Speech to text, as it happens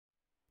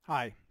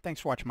Hi,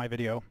 thanks for watching my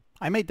video.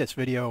 I made this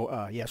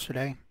video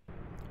yesterday.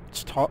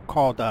 It's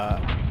called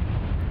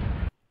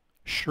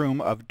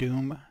Shroom of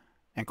Doom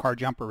and Car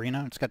Jump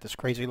Arena. It's got this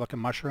crazy looking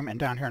mushroom, and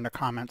down here in the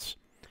comments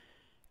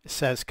it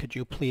says, could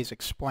you please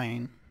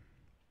explain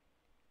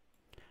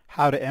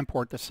how to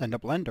import this into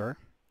Blender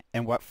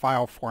and what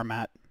file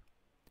format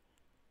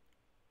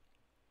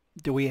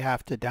do we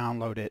have to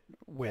download it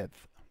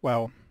with?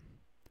 Well,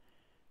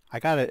 I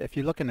got it. If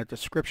you look in the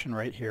description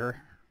right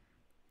here,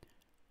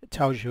 it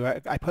tells you,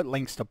 I put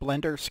links to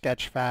Blender,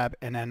 Sketchfab,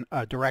 and then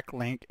a direct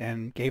link,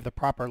 and gave the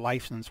proper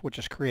license, which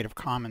is Creative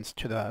Commons,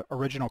 to the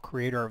original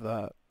creator of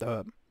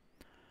the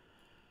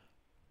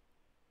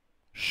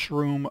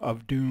Shroom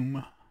of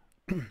Doom.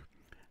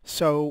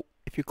 So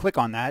if you click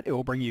on that, it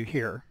will bring you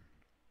here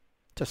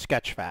to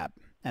Sketchfab,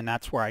 and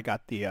that's where I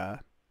got the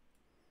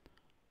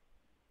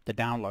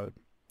download.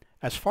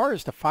 As far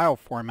as the file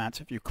formats,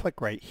 if you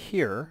click right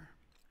here,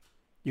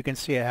 you can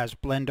see it has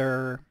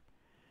Blender.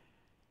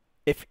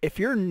 If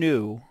you're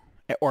new,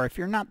 or if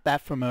you're not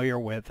that familiar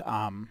with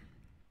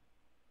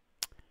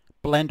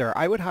Blender,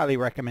 I would highly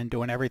recommend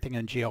doing everything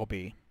in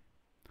GLB.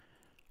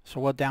 So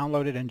we'll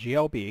download it in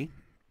GLB.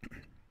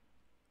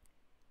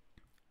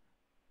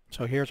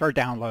 So here's our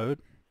download.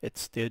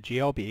 It's the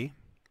GLB.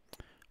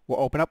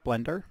 We'll open up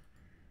Blender.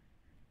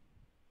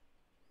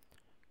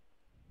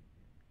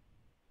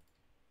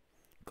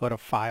 Go to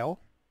File,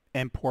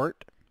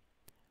 Import,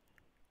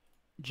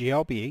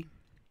 GLB,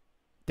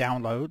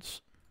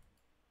 Downloads.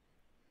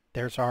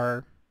 There's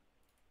our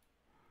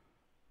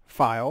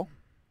file,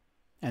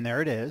 and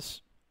there it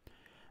is.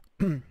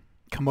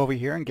 Come over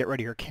here and get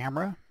rid of your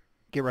camera,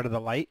 get rid of the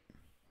light,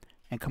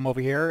 and come over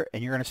here,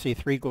 and you're going to see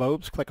 3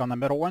 globes. Click on the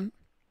middle one,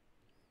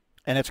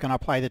 and it's going to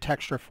apply the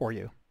texture for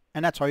you.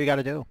 And that's all you got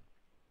to do.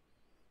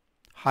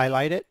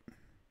 Highlight it,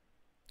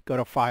 go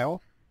to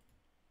File,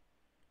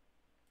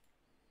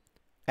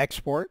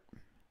 Export,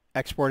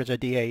 export as a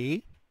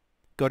DAE,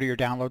 go to your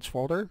Downloads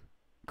folder,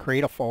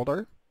 create a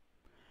folder,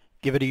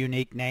 give it a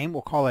unique name.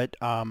 We'll call it,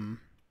 I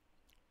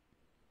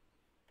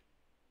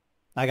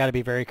got to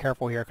be very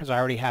careful here because I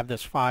already have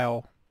this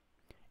file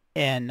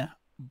in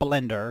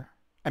Blender.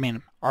 I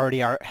mean, already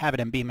have it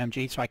in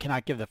BeamNG, so I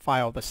cannot give the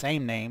file the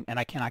same name, and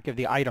I cannot give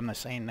the item the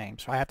same name.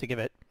 So I have to give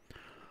it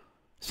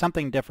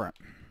something different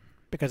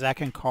because that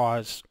can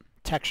cause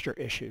texture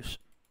issues.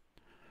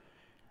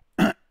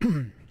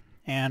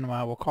 And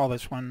we'll call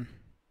this one,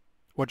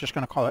 we're just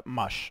going to call it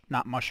Mush,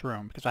 not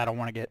Mushroom, because I don't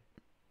want to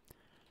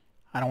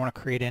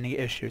create any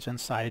issues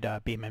inside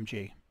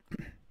BeamNG.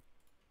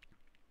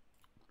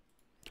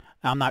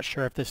 I'm not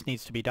sure if this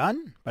needs to be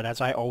done, but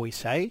as I always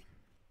say,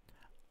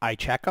 I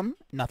check them.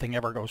 Nothing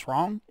ever goes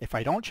wrong. If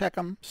I don't check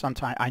them,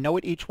 sometimes I know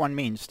what each one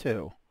means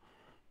too,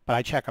 but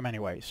I check them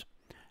anyways.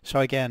 So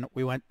again,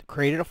 we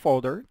created a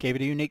folder, gave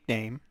it a unique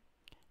name,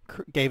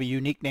 gave a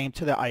unique name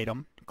to the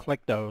item,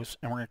 click those,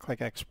 and we're going to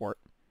click Export.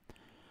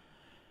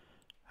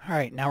 All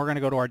right, now we're going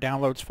to go to our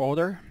Downloads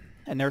folder,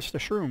 and there's the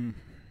Shroom.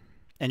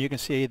 And you can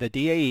see the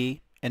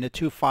DAE and the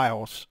 2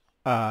 files,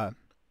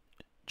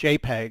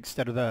 JPEGs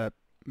that are the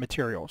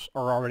materials,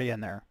 are already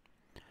in there.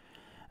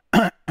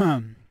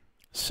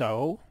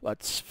 So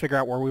let's figure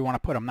out where we want to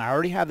put them. Now I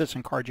already have this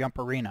in Car Jump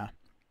Arena.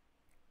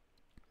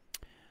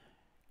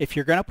 If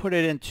you're going to put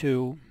it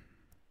into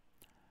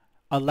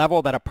a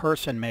level that a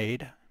person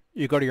made,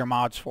 you go to your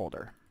mods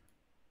folder.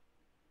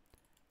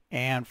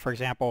 And for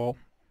example,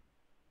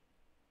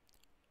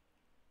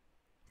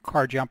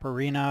 Car Jump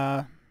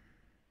Arena,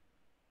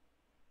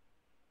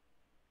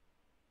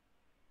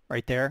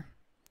 right there,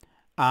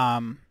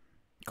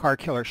 Car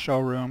Killer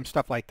Showroom,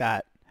 stuff like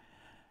that.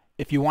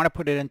 If you want to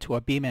put it into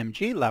a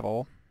BeamNG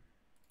level,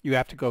 you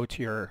have to go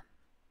to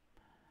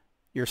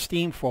your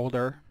Steam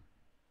folder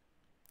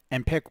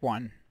and pick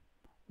one.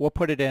 We'll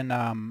put it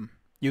in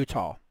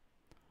Utah.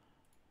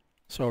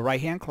 So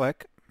right hand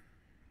click,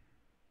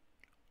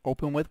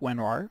 open with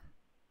WinRAR,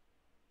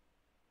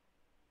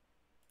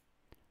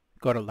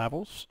 go to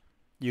Levels,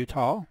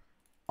 Utah,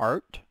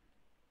 Art,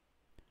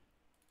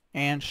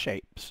 and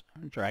Shapes.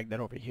 Drag that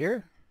over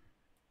here.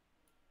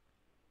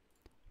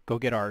 Go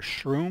get our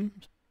Shroom,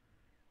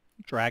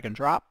 drag and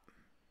drop,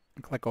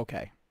 and click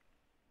OK.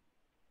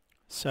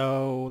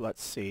 So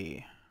let's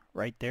see,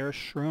 right there's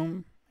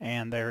Shroom,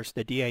 and there's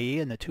the DAE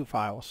and the 2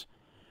 files.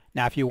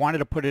 Now if you wanted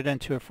to put it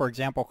into, for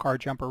example, Car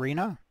Jump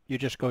Arena, you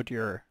just go to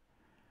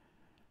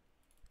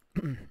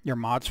your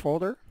mods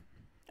folder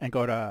and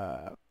go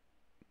to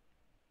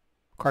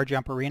Car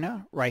Jump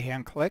Arena, right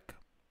hand click,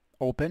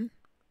 open,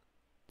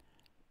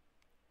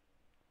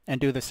 and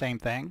do the same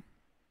thing.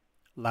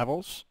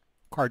 Levels,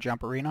 Car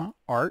Jump Arena,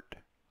 Art,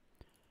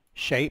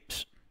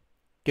 Shapes,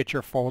 get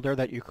your folder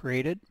that you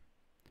created,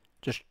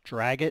 just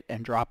drag it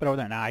and drop it over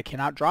there. Now I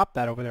cannot drop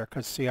that over there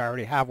because see, I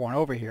already have one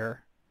over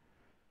here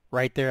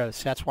right there.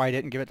 So that's why I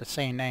didn't give it the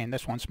same name.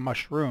 This one's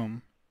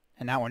Mushroom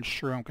and that one's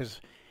Shroom,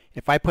 because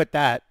if I put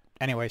that,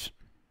 anyways,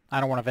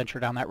 I don't want to venture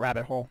down that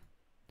rabbit hole.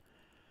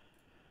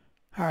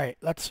 Alright,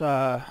 let's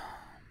launch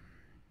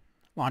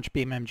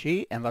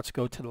BeamNG and let's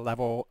go to the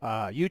level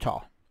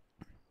Utah.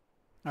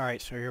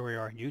 Alright, so here we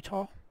are in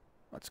Utah.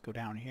 let's go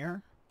down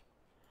here.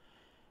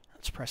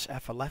 Let's press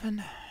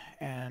F11,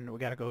 and we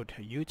got to go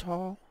to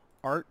Utah,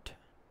 Art,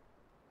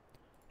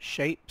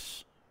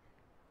 Shapes,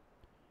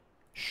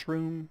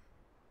 Shroom,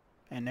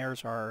 and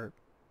there's our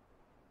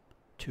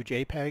 2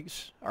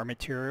 JPEGs, our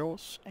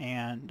materials,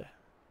 and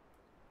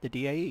the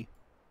DAE.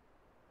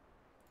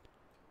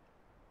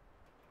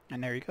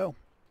 And there you go.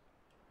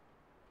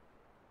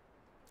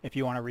 If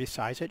you want to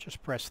resize it,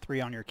 just press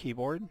 3 on your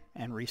keyboard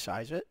and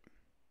resize it.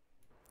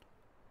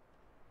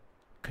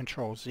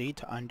 Control Z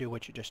to undo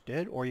what you just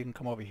did, or you can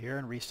come over here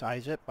and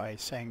resize it by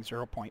saying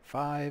 0.5,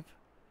 0.5,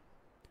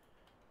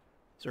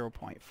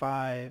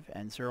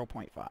 and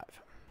 0.5.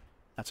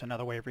 That's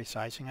another way of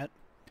resizing it.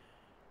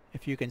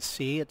 If you can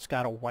see, it's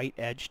got a white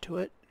edge to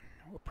it.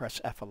 We'll press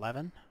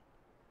F11.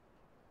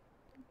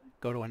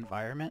 Go to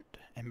Environment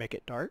and make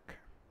it dark.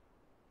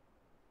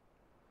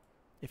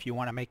 If you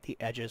want to make the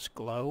edges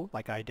glow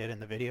like I did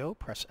in the video,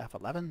 press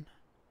F11,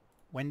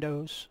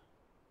 Windows,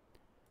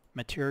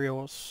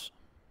 Materials,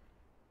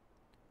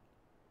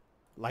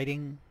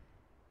 Lighting,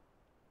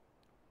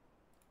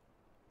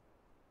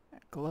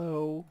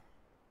 Glow.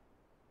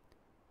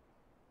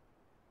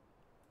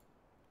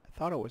 I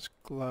thought it was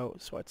glow,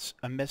 so it's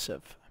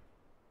emissive.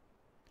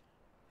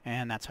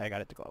 And that's how I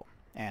got it to glow.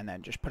 And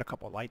then just put a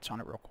couple lights on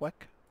it real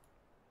quick.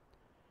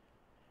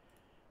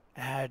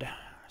 Add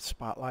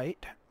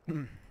spotlight.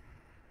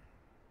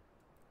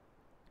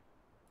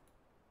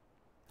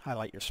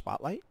 Highlight your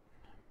spotlight.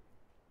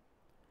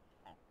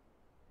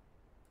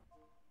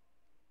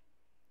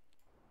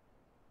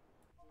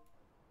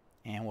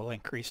 And we'll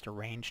increase the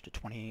range to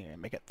 20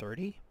 and make it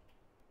 30.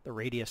 The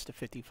radius to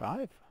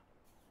 55.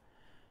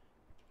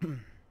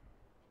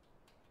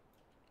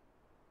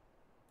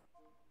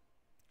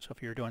 So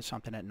if you're doing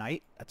something at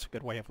night, that's a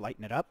good way of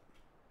lighting it up.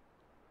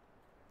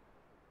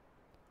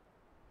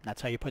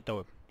 That's how you put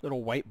the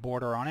little white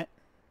border on it.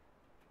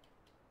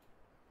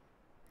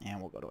 And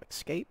we'll go to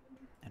Escape,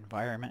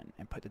 Environment,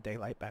 and put the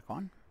daylight back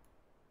on.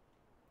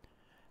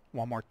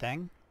 One more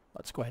thing.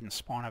 Let's go ahead and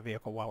spawn a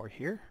vehicle while we're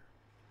here.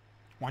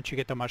 Once you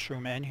get the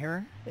mushroom in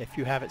here, if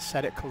you have it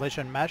set at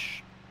collision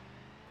mesh,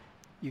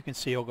 you can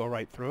see it'll go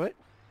right through it.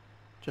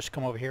 Just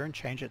come over here and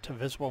change it to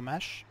visible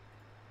mesh.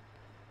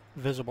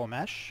 Visible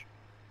mesh.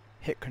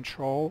 Hit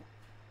Control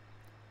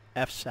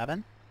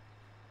F7.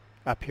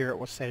 Up here it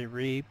will say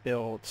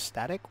Rebuild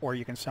Static, or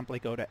you can simply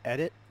go to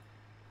Edit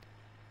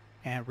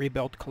and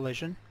Rebuild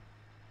Collision.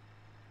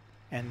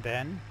 And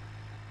then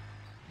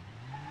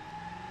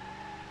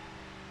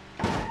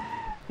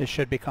it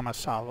should become a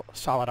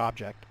solid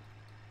object.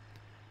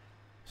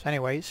 So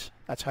anyways,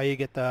 that's how you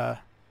get the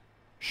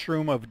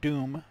Shroom of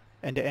Doom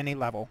into any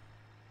level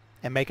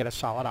and make it a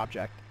solid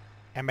object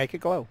and make it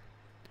glow.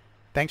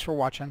 Thanks for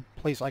watching.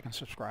 Please like and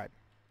subscribe.